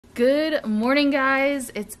Good morning,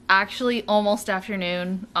 guys. It's actually almost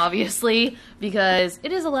afternoon, obviously, because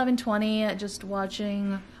it is 11:20. Just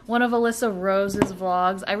watching one of Alyssa Rose's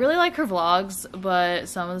vlogs. I really like her vlogs, but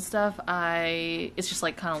some of the stuff it's just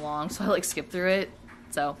like kind of long, so I like skip through it.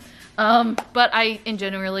 So, but I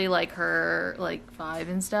generally like her like vibe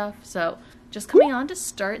and stuff. So just coming on to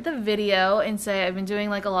start the video and say I've been doing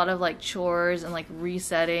like a lot of like chores and like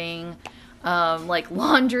resetting, like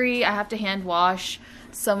laundry. I have to hand wash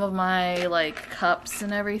some of my like cups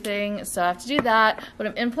and everything, so I have to do that, but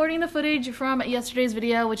I'm importing the footage from yesterday's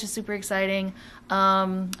video, which is super exciting.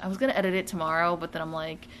 I was gonna edit it tomorrow, but then I'm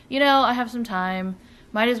like, you know, I have some time,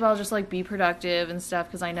 might as well just like be productive and stuff,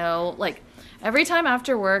 because I know like every time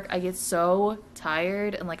after work I get so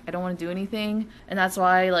tired and like I don't want to do anything, and that's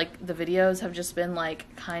why like the videos have just been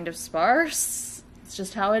like kind of sparse. It's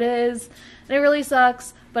just how it is, and it really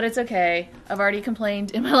sucks, but it's okay. I've already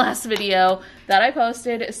complained in my last video that I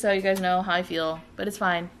posted, so you guys know how I feel, but it's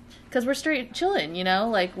fine, because we're straight chilling, you know,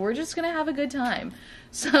 like we're just gonna have a good time.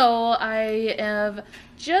 So I have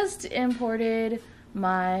just imported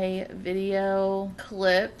my video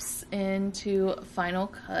clips into Final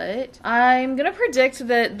Cut. I'm gonna predict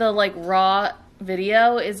that the like raw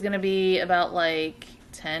video is gonna be about like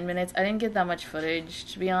 10 minutes. I didn't get that much footage,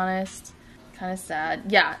 to be honest. Kind of sad.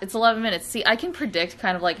 Yeah, it's 11 minutes. See, I can predict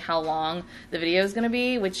kind of like how long the video is gonna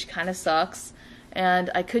be, which kind of sucks.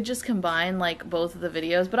 And I could just combine like both of the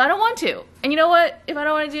videos, but I don't want to. And you know what? If I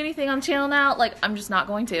don't want to do anything on the channel now, like I'm just not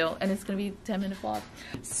going to, and it's gonna be a 10-minute vlog.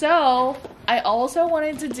 So I also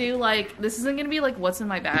wanted to do like, this isn't gonna be like what's in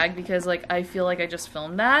my bag, because like I feel like I just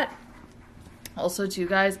filmed that. Also too,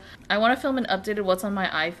 guys, I want to film an updated what's on my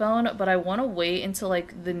iPhone, but I want to wait until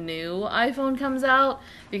like the new iPhone comes out,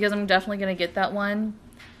 because I'm definitely going to get that one.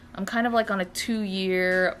 I'm kind of like on a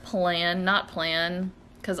 2-year plan, not plan,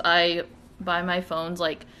 because I buy my phones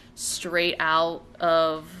like straight out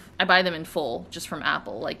of, I buy them in full just from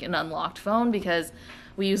Apple, like an unlocked phone, because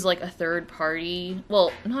we use like a third party,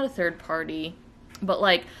 well, not a third party, but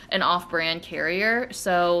like an off-brand carrier.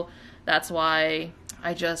 So that's why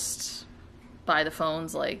I just buy the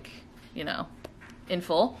phones like, you know, in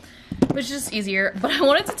full, which is just easier. But I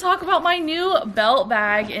wanted to talk about my new belt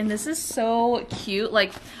bag, and this is so cute.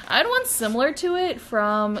 Like I had one similar to it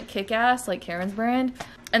from Kick-Ass, like Karen's brand,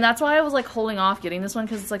 and that's why I was like holding off getting this one,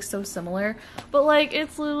 because it's like so similar, but like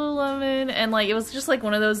it's Lululemon, and like it was just like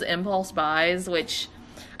one of those impulse buys, which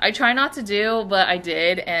I try not to do, but I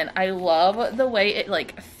did, and I love the way it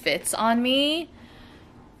like fits on me.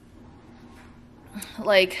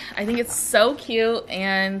 Like, I think it's so cute,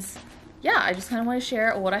 and yeah, I just kind of want to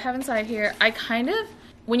share what I have inside here. I kind of,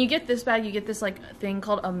 when you get this bag, you get this like thing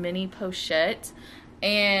called a mini pochette,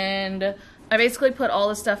 and I basically put all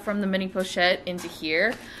the stuff from the mini pochette into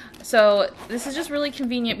here. So this is just really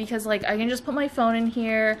convenient, because like I can just put my phone in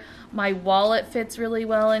here, my wallet fits really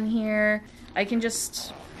well in here, I can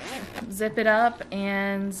just zip it up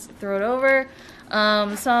and throw it over.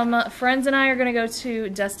 Some friends and I are gonna go to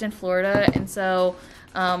Destin, Florida, and so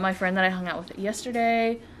my friend that I hung out with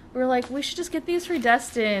yesterday, we were like, we should just get these for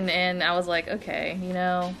Destin, and I was like, okay, you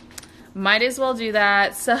know, might as well do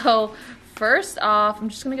that. So first off, I'm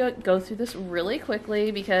just gonna go through this really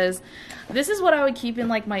quickly, because this is what I would keep in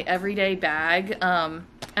like my everyday bag, and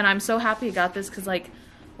I'm so happy I got this, because like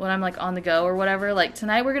when I'm like on the go or whatever, like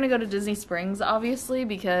tonight we're gonna go to Disney Springs, obviously,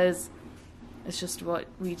 because it's just what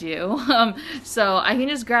we do. So I can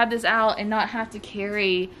just grab this out and not have to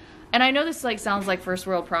carry, and I know this like sounds like first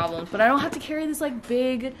world problems, but I don't have to carry this like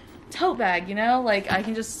big tote bag, you know? Like I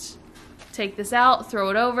can just take this out,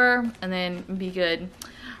 throw it over, and then be good.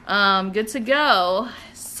 Good to go.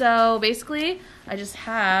 So basically I just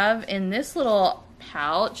have in this little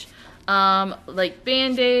pouch like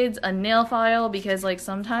band-aids, a nail file, because like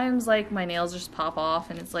sometimes like my nails just pop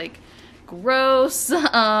off and it's like gross.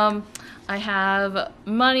 I have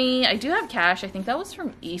money. I do have cash. I think that was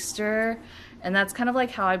from Easter, and that's kind of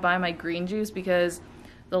like how I buy my green juice, because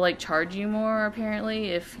they'll like charge you more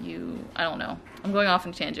apparently if you, I don't know, I'm going off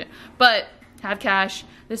on a tangent, but have cash.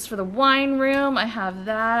 This is for the wine room. I have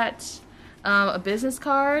that. A business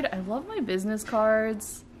card. I love my business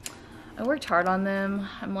cards. I worked hard on them.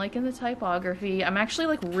 I'm liking the typography. I'm actually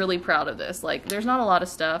like really proud of this. Like there's not a lot of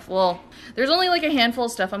stuff. Well, there's only like a handful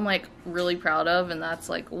of stuff I'm like really proud of, and that's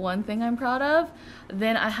like one thing I'm proud of.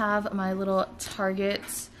 Then I have my little Target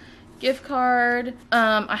gift card.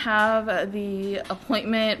 I have the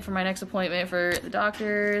appointment for my next appointment for the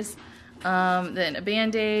doctors. Then a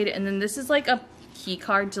band-aid, and then this is like a key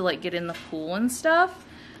card to like get in the pool and stuff.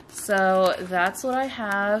 So that's what I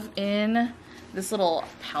have in this little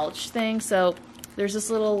pouch thing. So there's this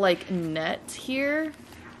little like net here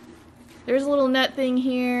there's a little net thing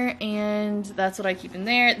here, and that's what I keep in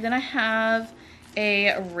there. Then I have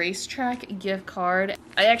a racetrack gift card.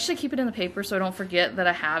 I actually keep it in the paper so I don't forget that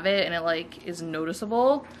I have it and it like is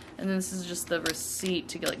noticeable. And then this is just the receipt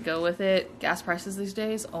to like go with it. Gas prices these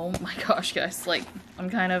days, oh my gosh guys, like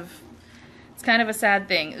it's kind of a sad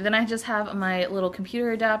thing. Then I just have my little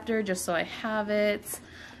computer adapter just so I have it.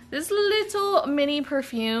 This little mini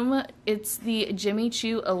perfume, it's the Jimmy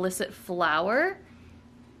Choo Illicit Flower.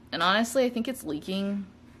 And honestly, I think it's leaking.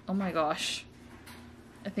 Oh my gosh.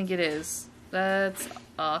 I think it is. That's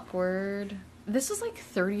awkward. This was like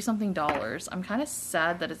 $30-something. I'm kind of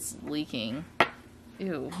sad that it's leaking.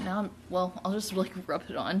 Ew, now well, I'll just like rub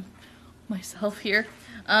it on myself here.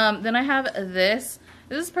 Then I have this.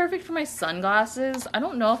 This is perfect for my sunglasses. I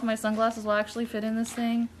don't know if my sunglasses will actually fit in this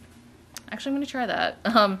thing. Actually, I'm gonna try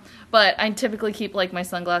that. But I typically keep like my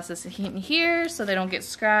sunglasses in here so they don't get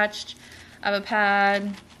scratched. I have a pad,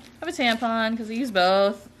 I have a tampon because I use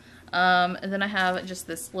both. And then I have just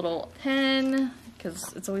this little pen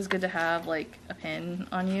because it's always good to have like a pen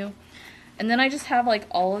on you. And then I just have like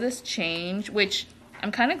all of this change, which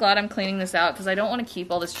I'm kind of glad I'm cleaning this out because I don't want to keep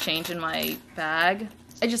all this change in my bag.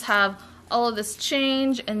 I just have all of this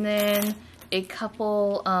change and then a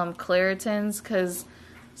couple Claritins because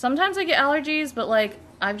sometimes I get allergies, but like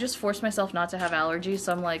I've just forced myself not to have allergies,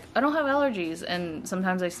 so I'm like, I don't have allergies, and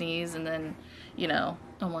sometimes I sneeze and then, you know,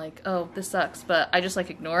 I'm like, oh, this sucks, but I just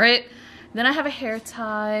like ignore it. Then I have a hair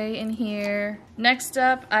tie in here. Next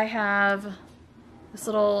up, I have this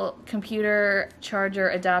little computer charger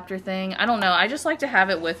adapter thing. I don't know, I just like to have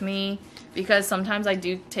it with me because sometimes I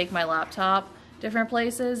do take my laptop different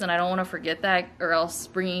places and I don't want to forget that, or else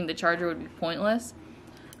bringing the charger would be pointless.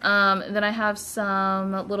 Then I have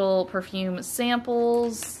some little perfume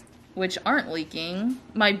samples, which aren't leaking.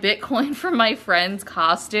 My Bitcoin from my friend's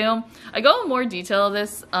costume. I go in more detail of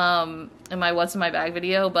this in my What's in My Bag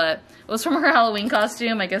video, but it was from her Halloween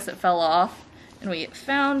costume. I guess it fell off and we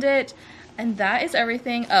found it. And that is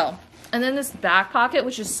everything. Oh, and then this back pocket,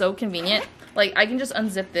 which is so convenient. Like, I can just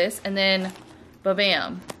unzip this and then,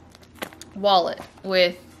 ba-bam, wallet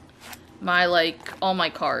with my, like, all my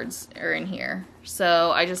cards are in here.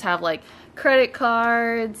 So I just have like credit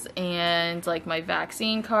cards and like my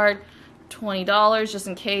vaccine card, $20 just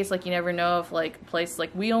in case, like you never know if like a place like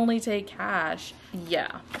we only take cash.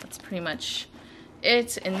 Yeah, that's pretty much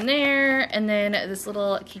it in there. And then this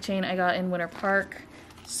little keychain I got in Winter Park.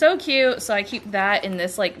 So cute. So I keep that in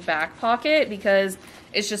this like back pocket because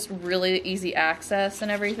it's just really easy access and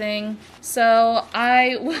everything. So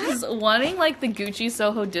I was wanting like the Gucci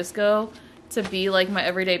Soho Disco to be like my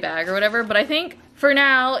everyday bag or whatever, but I think for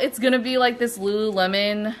now it's gonna be like this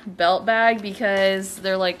Lululemon belt bag because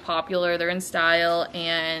they're like popular, they're in style,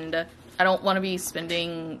 and I don't want to be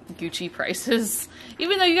spending Gucci prices.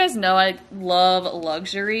 Even though you guys know I love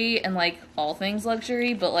luxury and like all things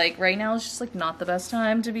luxury, but like right now it's just like not the best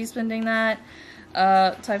time to be spending that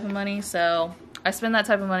type of money. So I spend that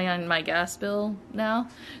type of money on my gas bill now.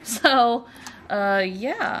 So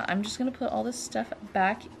yeah, I'm just gonna put all this stuff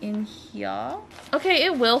back in here. Okay,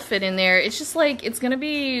 it will fit in there. It's just like, it's gonna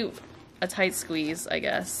be a tight squeeze, I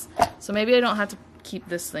guess. So maybe I don't have to keep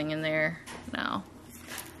this thing in there now.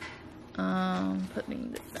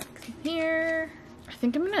 Putting it back in here. I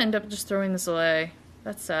think I'm gonna end up just throwing this away.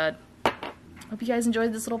 That's sad. Hope you guys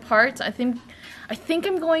enjoyed this little part. I think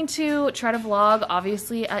I'm going to try to vlog,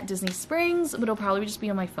 obviously, at Disney Springs, but it'll probably just be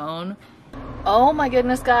on my phone. Oh my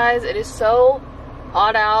goodness, guys, it is so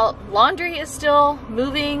hot out. Laundry is still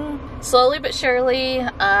moving slowly but surely.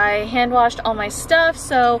 I hand washed all my stuff,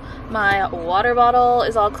 so my water bottle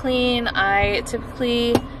is all clean. I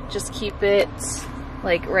typically just keep it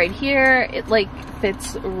like right here. It like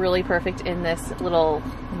fits really perfect in this little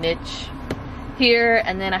niche here.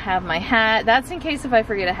 And then I have my hat. That's in case if I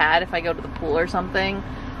forget a hat, if I go to the pool or something.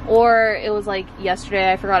 Or it was like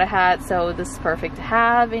yesterday I forgot a hat, so this is perfect to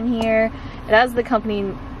have in here. It has the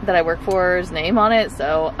company that I work for's name on it,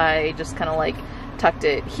 so I just kind of like tucked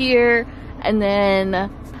it here. And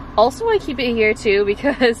then also I keep it here too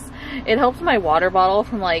because it helps my water bottle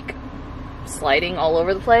from like sliding all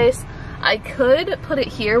over the place. I could put it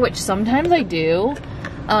here, which sometimes I do,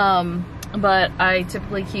 but I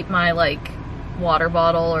typically keep my like water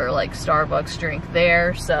bottle or like Starbucks drink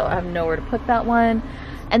there, so I have nowhere to put that one.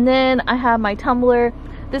 And then I have my tumbler.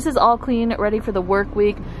 This is all clean, ready for the work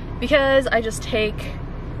week because I just take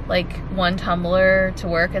like one tumbler to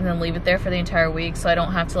work and then leave it there for the entire week, so I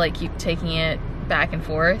don't have to like keep taking it back and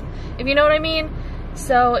forth, if you know what I mean.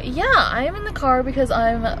 So yeah, I am in the car because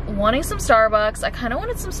I'm wanting some Starbucks. I kind of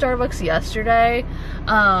wanted some Starbucks yesterday,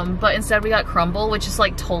 but instead we got Crumble, which is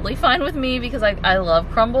like totally fine with me because I love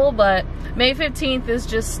Crumble, but May 15th is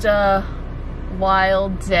just a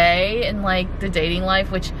wild day in like the dating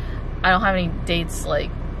life, which I don't have any dates like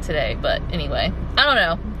today, but anyway, I don't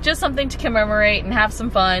know, just something to commemorate and have some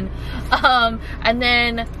fun. And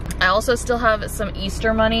then I also still have some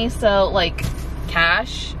Easter money, so like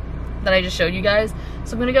cash that I just showed you guys.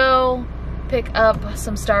 So I'm gonna go pick up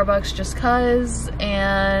some Starbucks just cause,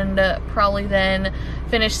 and probably then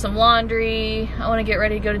finish some laundry. I wanna get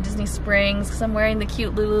ready to go to Disney Springs because I'm wearing the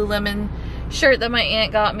cute Lululemon shirt that my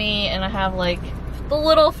aunt got me, and I have like the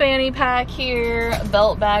little fanny pack here,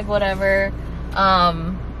 belt bag, whatever.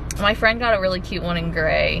 My friend got a really cute one in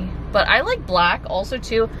gray, but I like black also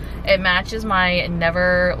too. It matches my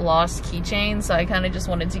never lost keychain, so I kind of just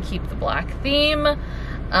wanted to keep the black theme.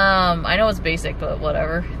 I know it's basic, but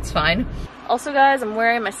whatever, it's fine. Also guys, I'm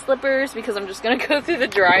wearing my slippers because I'm just gonna go through the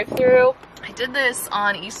drive-thru. I did this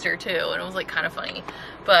on Easter too, and it was like kind of funny.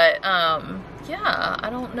 But yeah, I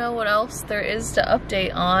don't know what else there is to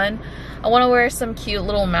update on. I want to wear some cute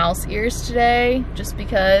little mouse ears today, just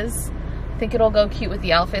because I think it'll go cute with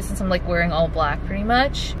the outfit since I'm like wearing all black pretty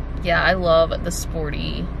much. Yeah, I love the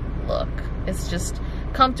sporty look. It's just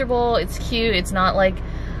comfortable, it's cute, it's not like,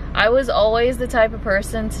 I was always the type of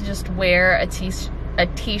person to just wear a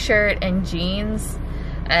t-shirt and jeans,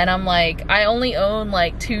 and I'm like, I only own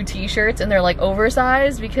like 2 t-shirts and they're like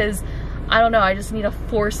oversized because I don't know, I just need to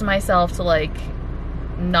force myself to like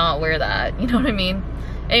not wear that, you know what I mean?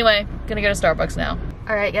 Anyway, gonna go to Starbucks now.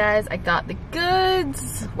 Alright guys, I got the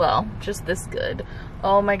goods. Well, just this good.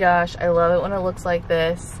 Oh my gosh, I love it when it looks like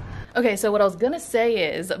this. Okay, so what I was gonna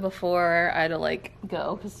say is, before I had to like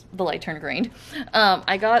go, because the light turned green,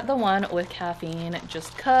 I got the one with caffeine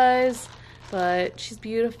just cause, but she's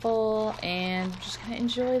beautiful and I'm just gonna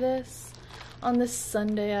enjoy this on this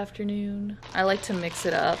Sunday afternoon. I like to mix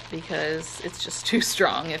it up because it's just too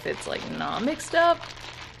strong if it's like not mixed up.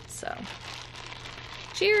 So,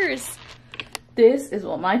 cheers! This is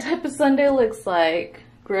what my type of Sunday looks like.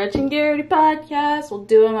 Gretchen Garrity podcast, we'll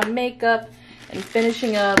do my makeup and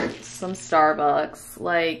finishing up some Starbucks.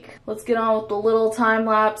 Like, let's get on with the little time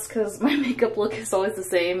lapse because my makeup look is always the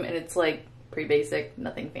same and it's like pretty basic,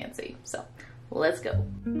 nothing fancy. So, let's go.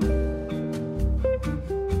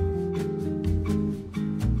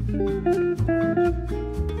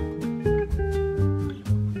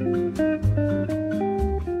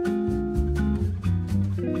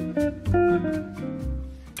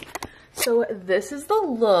 So this is the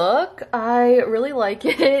look. I really like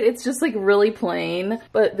it. It's just like really plain,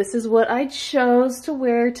 but this is what I chose to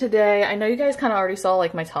wear today. I know you guys kind of already saw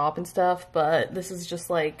like my top and stuff, but this is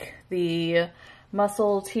just like the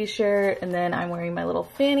muscle t-shirt, and then I'm wearing my little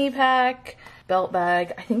fanny pack, belt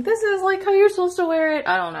bag. I think this is like how you're supposed to wear it.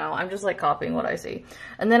 I don't know. I'm just like copying what I see.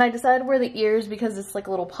 And then I decided to wear the ears because it's like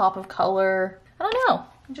a little pop of color. I don't know.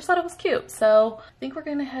 I just thought it was cute. So I think we're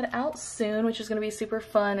gonna head out soon, which is gonna be super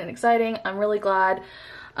fun and exciting. I'm really glad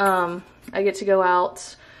I get to go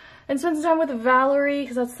out and spend some time with Valerie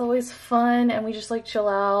because that's always fun, and we just like chill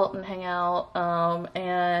out and hang out.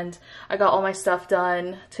 And I got all my stuff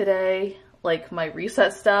done today, like my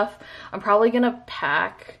reset stuff. I'm probably gonna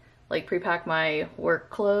pack, like pre-pack my work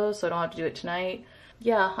clothes so I don't have to do it tonight.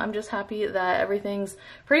 Yeah, I'm just happy that everything's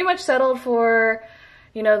pretty much settled for,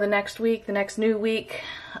 you know, the next week, the next new week.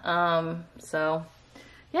 So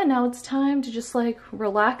yeah, now it's time to just like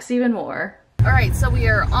relax even more. All right, so we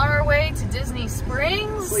are on our way to Disney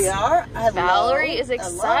Springs. We are. Hello. Valerie is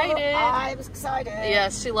excited. Hello. I'm excited.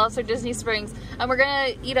 Yes, she loves her Disney Springs. And we're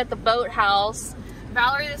gonna eat at the boathouse.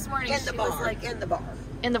 Valerie this morning, In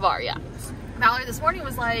the bar, yeah. Valerie this morning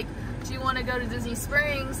was like, do you want to go to Disney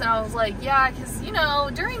Springs? And I was like, yeah, because, you know,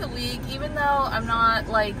 during the week, even though I'm not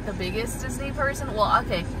like the biggest Disney person, well,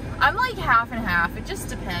 okay, I'm like half and half. It just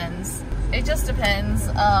depends. It just depends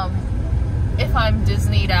if I'm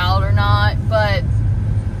Disneyed out or not. But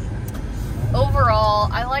overall,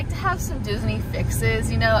 I like to have some Disney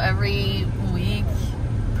fixes, you know, every week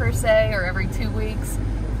per se, or every 2 weeks.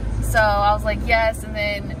 So I was like, yes. And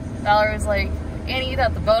then Valerie was like, and eat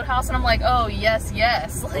at the boathouse, and I'm like, oh yes,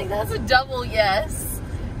 yes, like that's a double yes.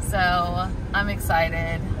 So I'm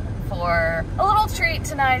excited for a little treat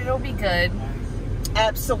tonight. It'll be good.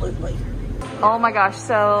 Absolutely. Oh my gosh,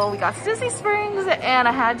 so we got to Disney Springs and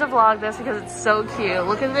I had to vlog this because it's so cute.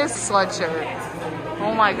 Look at this sweatshirt.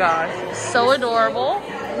 Oh my gosh, so adorable.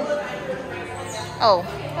 Oh,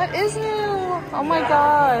 that is new. Oh my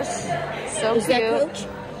gosh, so is cute. That Coach?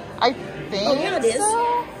 I think yeah, it is.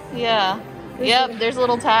 So. Yeah. Yep, there's a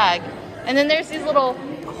little tag. And then there's these little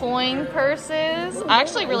coin purses. I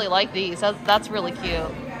actually really like these. That's really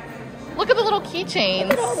cute. Look at the little keychains.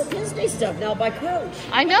 Look at all the Disney stuff now by Coach.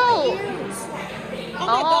 I know.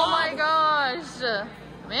 Oh my gosh.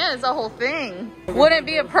 Man, it's a whole thing. Wouldn't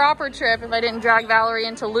be a proper trip if I didn't drag Valerie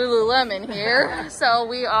into Lululemon here. So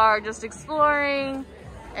we are just exploring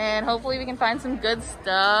and hopefully we can find some good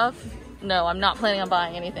stuff. No, I'm not planning on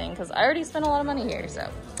buying anything because I already spent a lot of money here, so.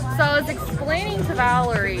 So I was explaining to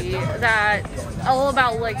Valerie that all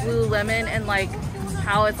about like Lululemon and like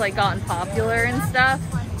how it's like gotten popular and stuff.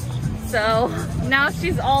 So now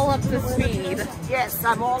she's all up to speed. Yes,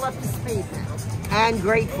 I'm all up to speed now. And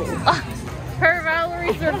grateful. Per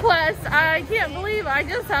Valerie's request, I can't believe I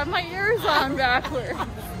just have my ears on backwards.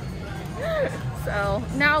 So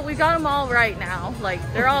now we got them all right now. Like,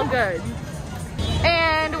 they're all good.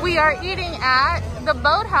 And we are eating at the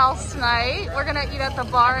boathouse tonight. We're gonna eat at the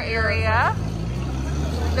bar area.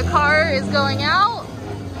 The car is going out.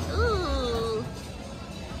 Ooh.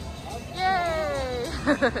 Yay.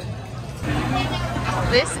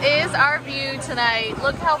 This is our view tonight.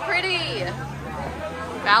 Look how pretty.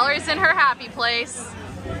 Valerie's in her happy place.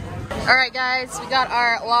 All right, guys, we got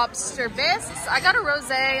our lobster bisques. I got a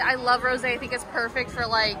rosé. I love rosé. I think it's perfect for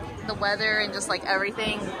like the weather and just like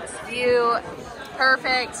everything. View,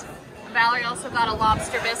 perfect. Valerie also got a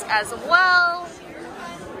lobster bisque as well.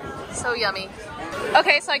 So yummy.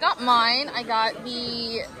 Okay, so I got mine. I got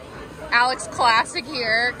the Alex Classic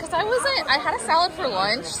here because I had a salad for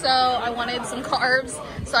lunch, so I wanted some carbs.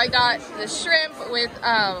 So I got the shrimp with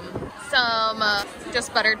some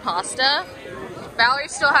just buttered pasta. Valerie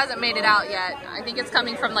still hasn't made it out yet. I think it's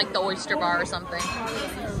coming from like the oyster bar or something.